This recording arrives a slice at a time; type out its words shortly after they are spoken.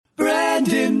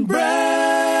Brandon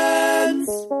Brands.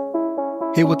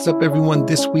 Hey, what's up, everyone?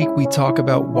 This week we talk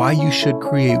about why you should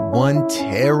create one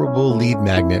terrible lead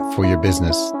magnet for your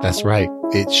business. That's right.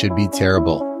 It should be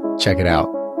terrible. Check it out.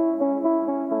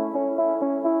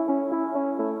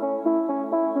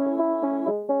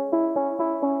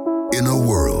 In a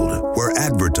world where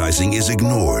advertising is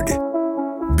ignored,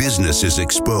 business is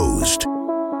exposed,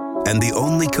 and the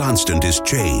only constant is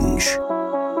change,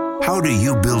 how do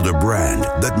you build a brand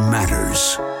that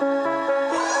matters?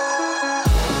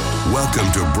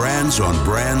 Welcome to Brands on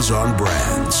Brands on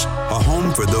Brands, a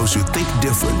home for those who think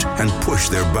different and push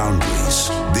their boundaries.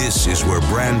 This is where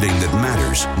branding that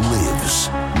matters lives.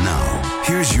 Now,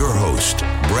 here's your host,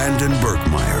 Brandon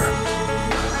Birkmeyer.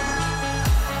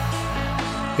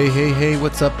 Hey,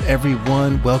 what's up,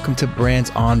 everyone? Welcome to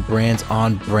Brands on Brands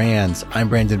on Brands. I'm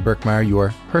Brandon Birkmeyer,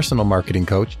 your personal marketing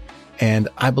coach, and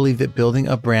I believe that building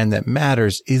a brand that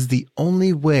matters is the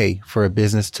only way for a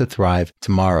business to thrive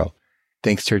tomorrow.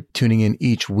 Thanks for tuning in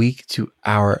each week to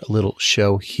our little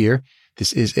show here.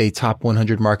 This is a top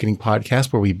 100 marketing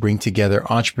podcast where we bring together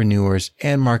entrepreneurs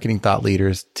and marketing thought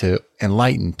leaders to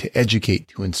enlighten, to educate,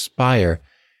 to inspire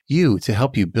you, to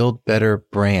help you build better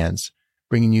brands,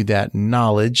 bringing you that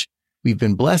knowledge. We've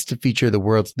been blessed to feature the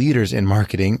world's leaders in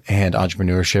marketing and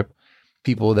entrepreneurship,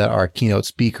 people that are keynote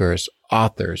speakers,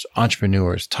 authors,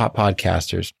 entrepreneurs, top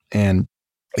podcasters, and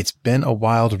it's been a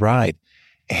wild ride.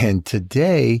 And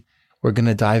today, we're going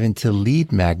to dive into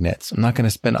lead magnets. I'm not going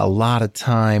to spend a lot of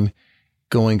time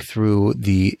going through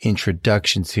the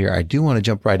introductions here. I do want to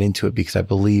jump right into it because I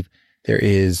believe there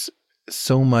is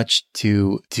so much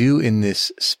to do in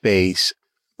this space.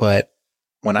 But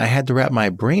when I had to wrap my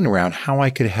brain around how I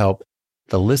could help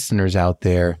the listeners out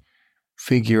there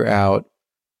figure out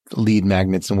lead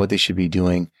magnets and what they should be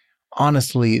doing,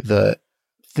 honestly, the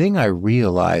thing I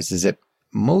realized is that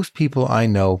most people I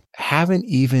know haven't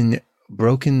even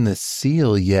broken the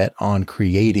seal yet on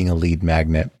creating a lead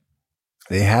magnet.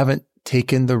 They haven't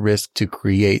taken the risk to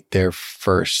create their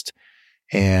first.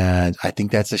 And I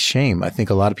think that's a shame. I think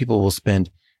a lot of people will spend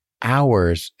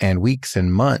hours and weeks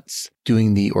and months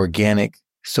doing the organic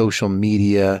social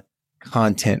media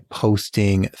content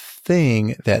posting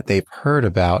thing that they've heard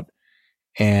about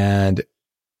and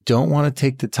don't want to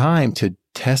take the time to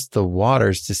test the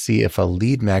waters to see if a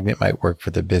lead magnet might work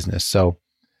for the business. So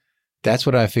that's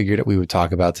what I figured that we would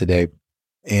talk about today.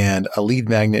 And a lead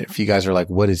magnet, if you guys are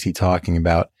like, what is he talking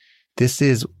about? This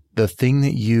is the thing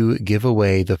that you give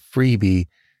away, the freebie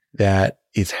that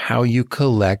is how you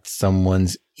collect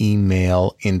someone's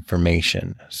email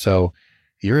information. So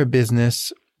you're a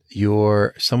business,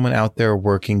 you're someone out there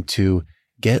working to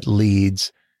get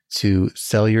leads to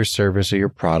sell your service or your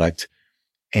product.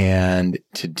 And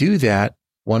to do that,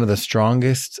 one of the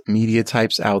strongest media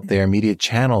types out there, media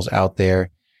channels out there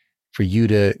for you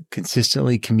to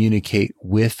consistently communicate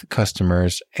with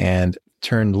customers and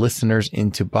turn listeners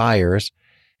into buyers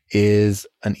is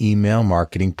an email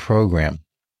marketing program.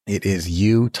 It is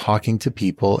you talking to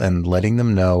people and letting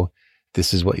them know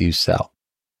this is what you sell.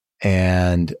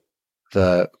 And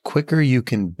the quicker you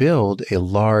can build a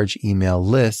large email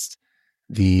list,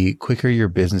 the quicker your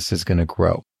business is going to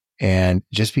grow. And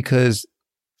just because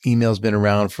email's been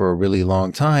around for a really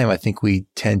long time, I think we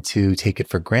tend to take it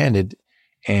for granted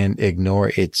and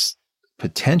ignore its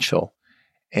potential.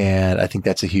 And I think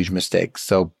that's a huge mistake.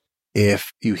 So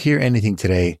if you hear anything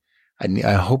today,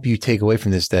 I hope you take away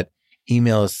from this that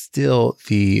email is still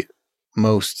the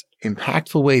most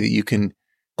impactful way that you can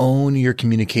own your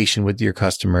communication with your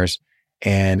customers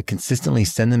and consistently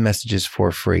send them messages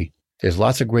for free. There's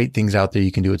lots of great things out there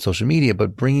you can do with social media,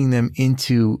 but bringing them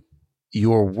into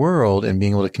your world and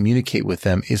being able to communicate with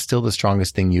them is still the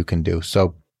strongest thing you can do.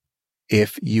 So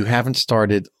if you haven't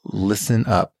started, listen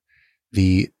up.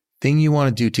 The thing you want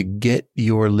to do to get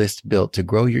your list built, to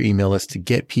grow your email list, to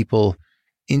get people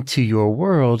into your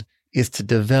world is to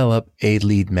develop a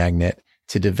lead magnet,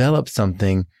 to develop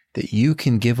something that you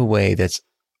can give away that's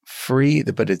free,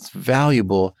 but it's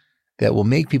valuable, that will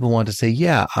make people want to say,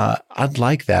 yeah, I'd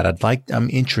like that. I'm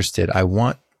interested. I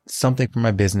want something for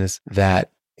my business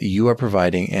that you are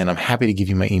providing, and I'm happy to give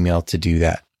you my email to do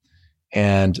that.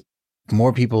 And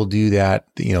more people do that,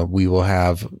 we will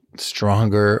have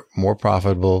stronger, more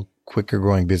profitable, quicker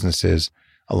growing businesses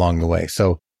along the way.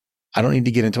 So I don't need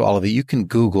to get into all of it. You can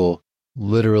Google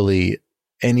literally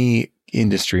any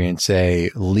industry and say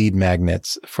lead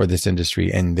magnets for this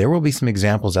industry, and there will be some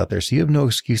examples out there. So you have no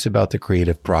excuse about the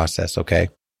creative process. Okay.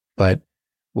 But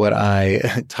what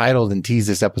I titled and teased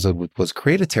this episode with was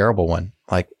create a terrible one.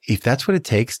 Like if that's what it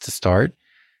takes to start,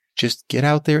 just get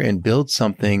out there and build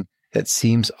something that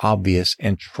seems obvious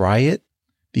and try it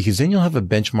because then you'll have a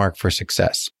benchmark for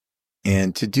success.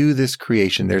 And to do this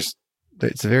creation, it's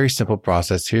a very simple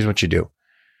process. Here's what you do.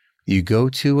 You go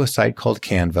to a site called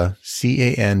Canva,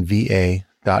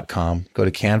 Canva.com. Go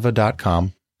to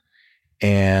canva.com,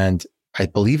 and I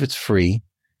believe it's free,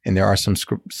 and there are some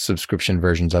subscription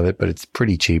versions of it, but it's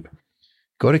pretty cheap.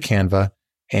 Go to Canva,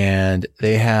 and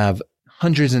they have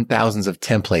hundreds and thousands of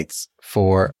templates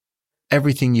for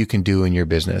everything you can do in your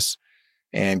business.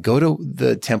 And go to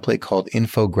the template called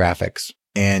infographics,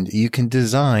 and you can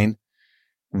design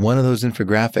one of those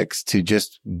infographics to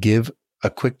just give a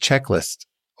quick checklist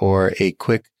or a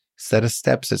quick set of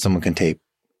steps that someone can take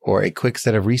or a quick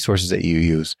set of resources that you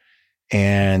use,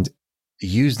 and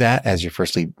use that as your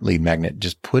first lead magnet.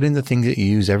 Just put in the things that you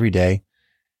use every day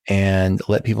and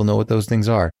let people know what those things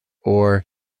are, or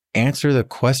answer the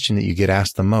question that you get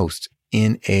asked the most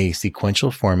in a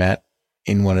sequential format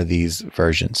in one of these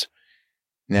versions.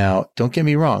 Now, don't get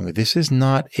me wrong. This is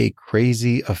not a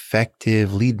crazy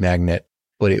effective lead magnet,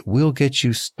 but it will get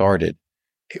you started.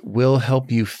 It will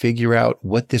help you figure out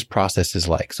what this process is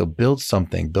like. So build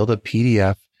something, build a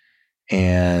PDF,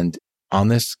 and on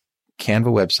this Canva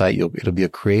website, it'll be a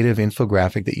creative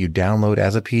infographic that you download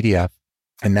as a PDF.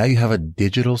 And now you have a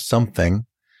digital something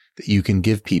that you can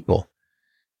give people.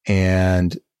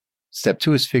 And step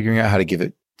 2 is figuring out how to give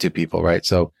it to people, right?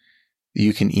 So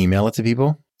you can email it to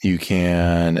people. You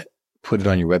can put it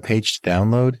on your webpage to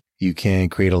download. You can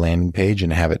create a landing page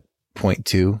and have it point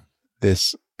to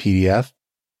this PDF.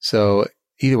 So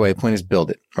either way, the point is build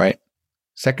it, right?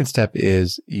 Second step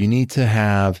is you need to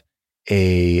have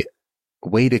a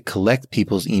way to collect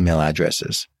people's email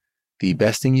addresses. The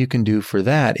best thing you can do for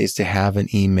that is to have an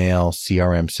email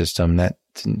CRM system that,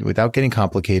 without getting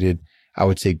complicated, I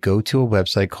would say go to a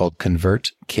website called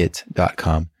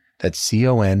convertkit.com. That's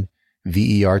CONVERT,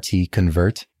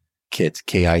 ConvertKit,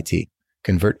 KIT,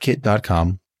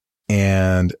 convertkit.com,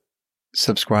 and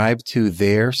subscribe to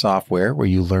their software where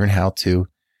you learn how to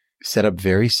set up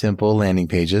very simple landing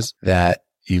pages that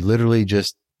you literally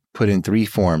just put in 3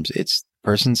 forms. It's the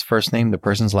person's first name, the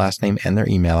person's last name, and their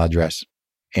email address.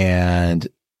 And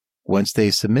once they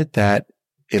submit that,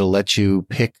 it'll let you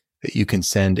pick that you can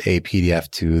send a PDF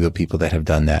to the people that have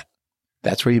done that.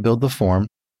 That's where you build the form.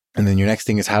 And then your next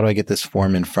thing is, how do I get this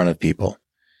form in front of people?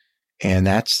 And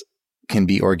that's can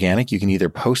be organic. You can either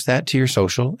post that to your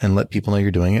social and let people know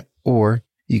you're doing it, or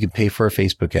you can pay for a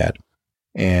Facebook ad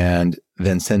and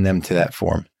then send them to that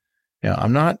form. Now,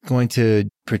 I'm not going to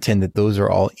pretend that those are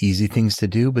all easy things to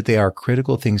do, but they are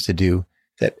critical things to do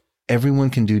that everyone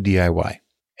can do DIY.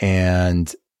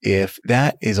 And if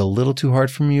that is a little too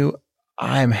hard for you,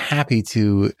 I'm happy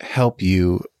to help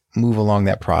you move along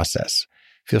that process.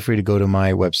 Feel free to go to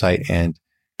my website and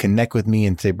connect with me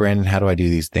and say, Brandon, how do I do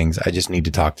these things? I just need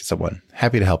to talk to someone.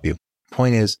 Happy to help you.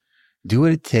 Point is, do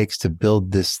what it takes to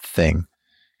build this thing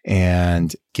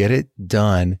and get it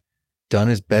done. Done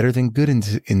is better than good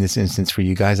in this instance for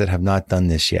you guys that have not done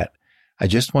this yet. I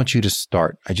just want you to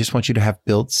start. I just want you to have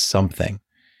built something.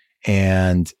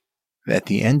 And at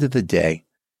the end of the day,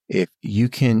 if you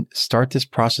can start this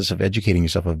process of educating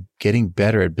yourself, of getting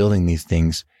better at building these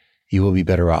things, you will be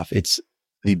better off. It's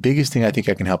the biggest thing I think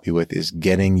I can help you with is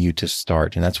getting you to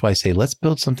start. And that's why I say, let's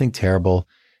build something terrible,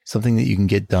 something that you can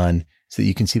get done so that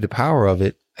you can see the power of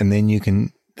it. And then you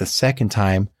can, the second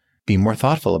time, be more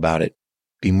thoughtful about it,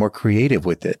 be more creative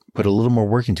with it, put a little more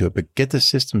work into it, but get the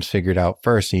systems figured out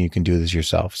first and you can do this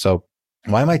yourself. So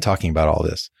why am I talking about all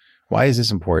this? Why is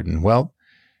this important? Well,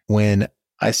 when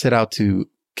I set out to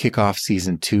kick off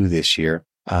season 2 this year,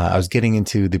 I was getting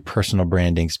into the personal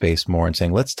branding space more and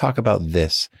saying, let's talk about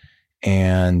this.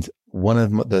 And one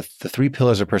of the 3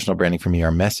 pillars of personal branding for me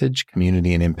are message,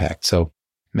 community, and impact. So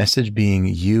message being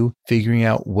you figuring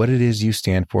out what it is you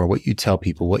stand for, what you tell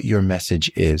people, what your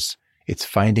message is. It's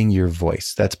finding your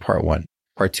voice. That's part 1.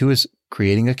 Part 2 is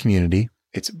creating a community.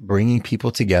 It's bringing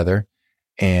people together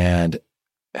and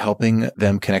helping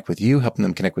them connect with you, helping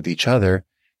them connect with each other.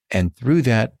 And through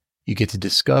that, you get to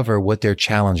discover what they're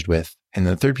challenged with. And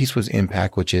the third piece was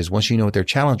impact, which is once you know what they're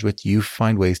challenged with, you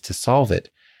find ways to solve it.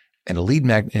 And a lead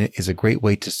magnet is a great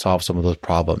way to solve some of those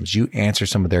problems. You answer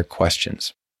some of their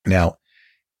questions. Now,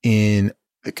 in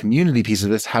the community piece of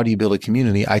this, how do you build a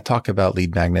community? I talk about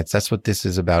lead magnets. That's what this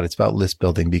is about. It's about list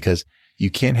building, because you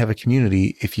can't have a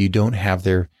community if you don't have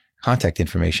their contact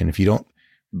information. If you don't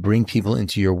bring people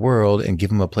into your world and give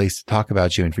them a place to talk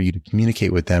about you and for you to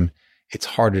communicate with them, it's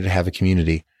harder to have a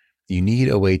community. You need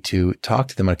a way to talk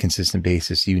to them on a consistent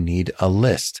basis. You need a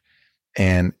list.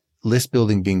 And list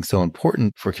building being so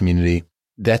important for community,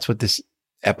 that's what this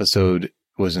episode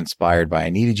was inspired by. I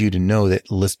needed you to know that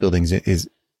list building is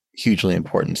hugely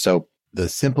important. So the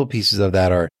simple pieces of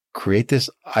that are create this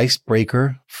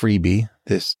icebreaker freebie,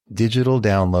 this digital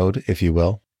download, if you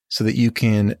will, so that you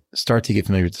can start to get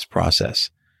familiar with this process.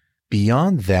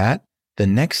 Beyond that, the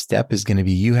next step is going to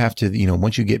be you have to,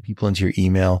 once you get people into your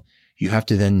email, you have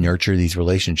to then nurture these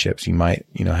relationships. You might,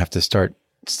 have to start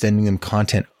sending them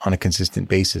content on a consistent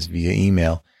basis via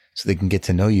email so they can get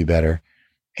to know you better.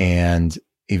 And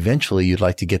eventually you'd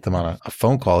like to get them on a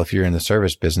phone call if you're in the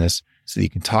service business so that you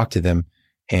can talk to them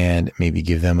and maybe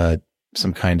give them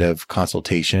some kind of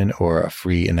consultation or a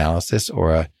free analysis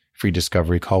or a free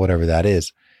discovery call, whatever that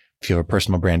is. If you have a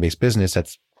personal brand-based business,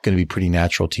 that's going to be pretty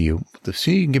natural to you. The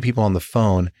sooner you can get people on the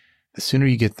phone, the sooner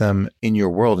you get them in your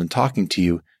world and talking to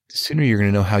you, the sooner you're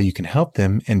going to know how you can help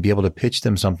them and be able to pitch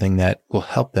them something that will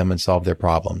help them and solve their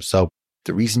problems. So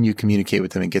the reason you communicate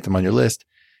with them and get them on your list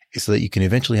is so that you can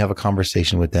eventually have a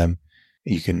conversation with them.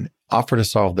 You can offer to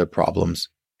solve their problems.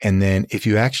 And then if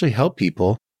you actually help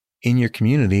people in your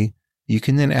community, you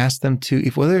can then ask them to,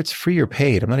 whether it's free or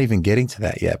paid, I'm not even getting to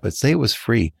that yet, but say it was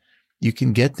free, you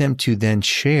can get them to then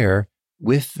share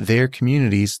with their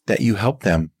communities that you help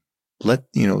them.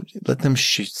 Let them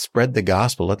spread the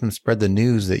gospel. Let them spread the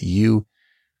news that you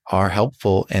are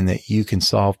helpful and that you can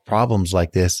solve problems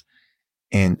like this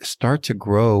and start to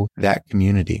grow that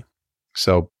community.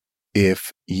 So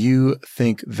if you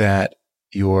think that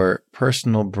your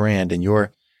personal brand and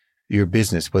your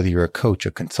business, whether you're a coach,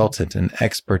 a consultant, an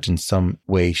expert in some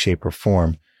way, shape, or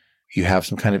form, you have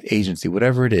some kind of agency,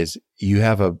 whatever it is, you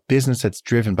have a business that's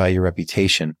driven by your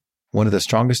reputation. One of the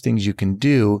strongest things you can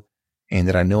do, and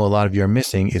that I know a lot of you are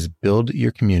missing, is build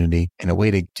your community. And a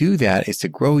way to do that is to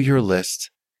grow your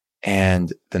list.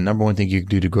 And the number one thing you can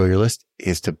do to grow your list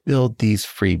is to build these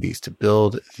freebies, to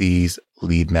build these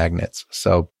lead magnets.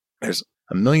 So there's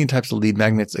a million types of lead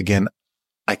magnets. Again,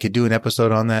 I could do an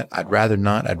episode on that. I'd rather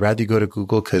not. I'd rather you go to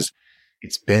Google because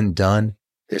it's been done.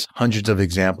 There's hundreds of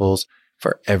examples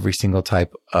for every single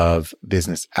type of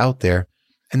business out there.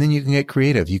 And then you can get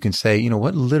creative. You can say,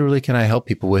 what literally can I help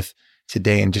people with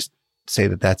today? And just say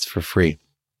that that's for free.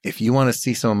 If you want to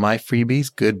see some of my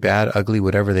freebies, good, bad, ugly,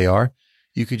 whatever they are,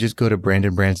 you could just go to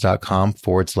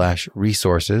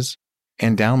brandonbrands.com/resources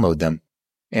and download them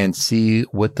and see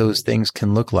what those things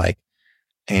can look like.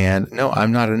 And no,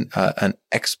 I'm not an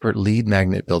expert lead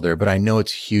magnet builder, but I know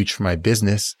it's huge for my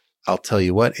business. I'll tell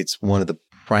you what, it's one of the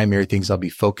primary things I'll be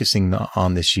focusing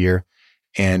on this year.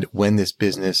 And when this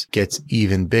business gets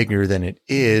even bigger than it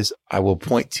is, I will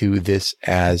point to this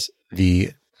as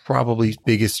the probably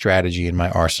biggest strategy in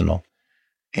my arsenal.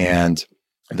 And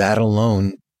that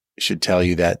alone should tell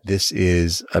you that this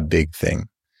is a big thing.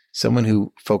 Someone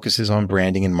who focuses on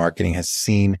branding and marketing has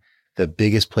seen the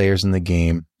biggest players in the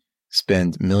game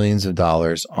spend millions of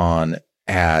dollars on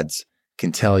ads,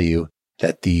 can tell you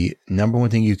that the number one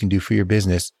thing you can do for your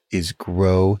business is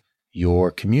grow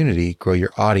your community, grow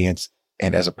your audience.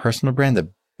 And as a personal brand,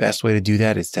 the best way to do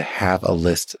that is to have a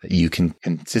list that you can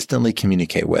consistently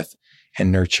communicate with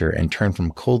and nurture and turn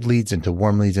from cold leads into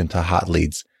warm leads into hot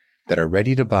leads that are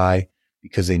ready to buy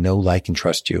because they know, like, and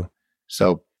trust you.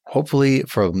 So hopefully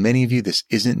for many of you, this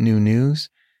isn't new news,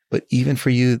 but even for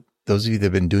you, those of you that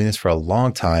have been doing this for a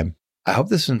long time, I hope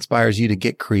this inspires you to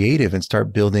get creative and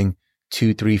start building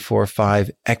 2, 3, 4,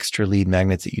 5 extra lead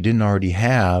magnets that you didn't already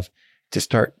have, to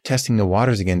start testing the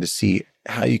waters again to see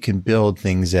how you can build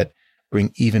things that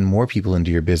bring even more people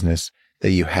into your business that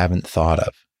you haven't thought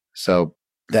of. So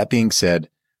that being said,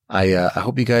 I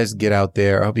hope you guys get out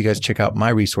there. I hope you guys check out my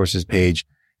resources page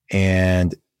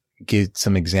and get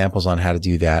some examples on how to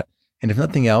do that. And if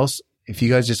nothing else, if you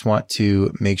guys just want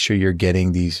to make sure you're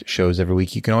getting these shows every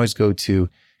week, you can always go to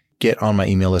get on my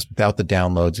email list without the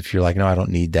downloads. If you're like, no, I don't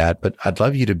need that, but I'd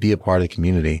love you to be a part of the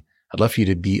community. I'd love for you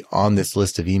to be on this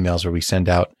list of emails where we send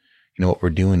out, what we're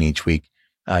doing each week.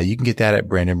 You can get that at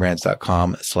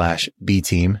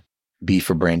brandonbrands.com/bteam, B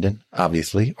for Brandon,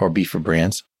 obviously, or B for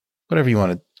brands, whatever you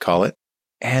want to call it.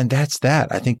 And that's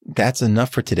that. I think that's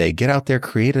enough for today. Get out there,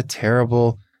 create a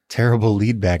terrible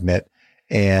lead magnet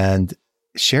and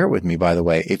share it with me, by the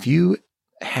way. If you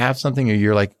have something or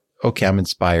you're like, okay, I'm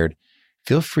inspired,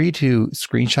 feel free to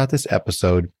screenshot this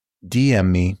episode,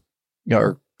 DM me,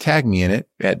 or tag me in it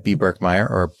at B. Birkmeyer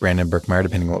or Brandon Birkmeyer,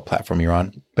 depending on what platform you're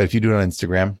on. But if you do it on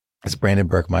Instagram, it's Brandon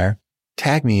Birkmeyer.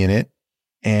 Tag me in it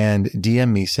and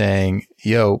DM me saying,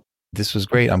 yo, this was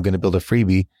great. I'm going to build a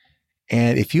freebie.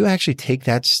 And if you actually take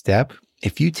that step,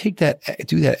 if you do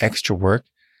that extra work,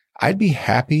 I'd be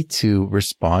happy to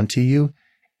respond to you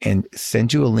and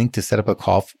send you a link to set up a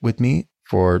call with me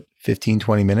for 15,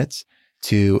 20 minutes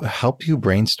to help you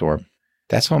brainstorm.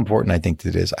 That's how important I think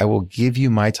that it is. I will give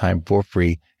you my time for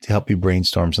free to help you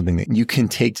brainstorm something that you can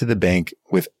take to the bank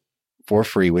with for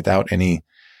free without any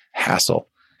hassle.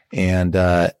 And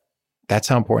that's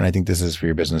how important I think this is for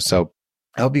your business. So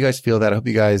I hope you guys feel that. I hope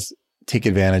you guys take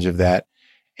advantage of that.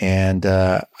 And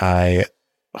I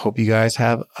hope you guys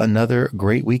have another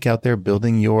great week out there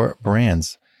building your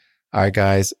brands. All right,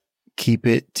 guys, keep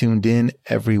it tuned in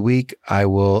every week. I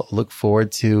will look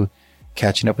forward to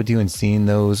catching up with you and seeing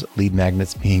those lead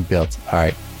magnets being built. All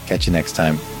right, catch you next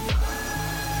time.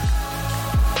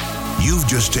 You've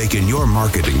just taken your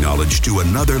marketing knowledge to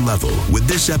another level with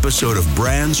this episode of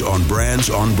Brands on Brands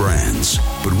on Brands.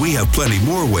 But we have plenty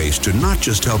more ways to not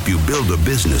just help you build a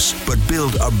business, but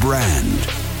build a brand.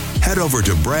 Head over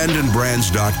to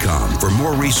brandandbrands.com for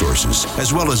more resources,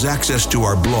 as well as access to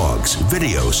our blogs,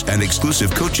 videos, and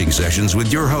exclusive coaching sessions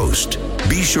with your host.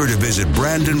 Be sure to visit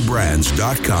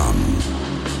brandandbrands.com.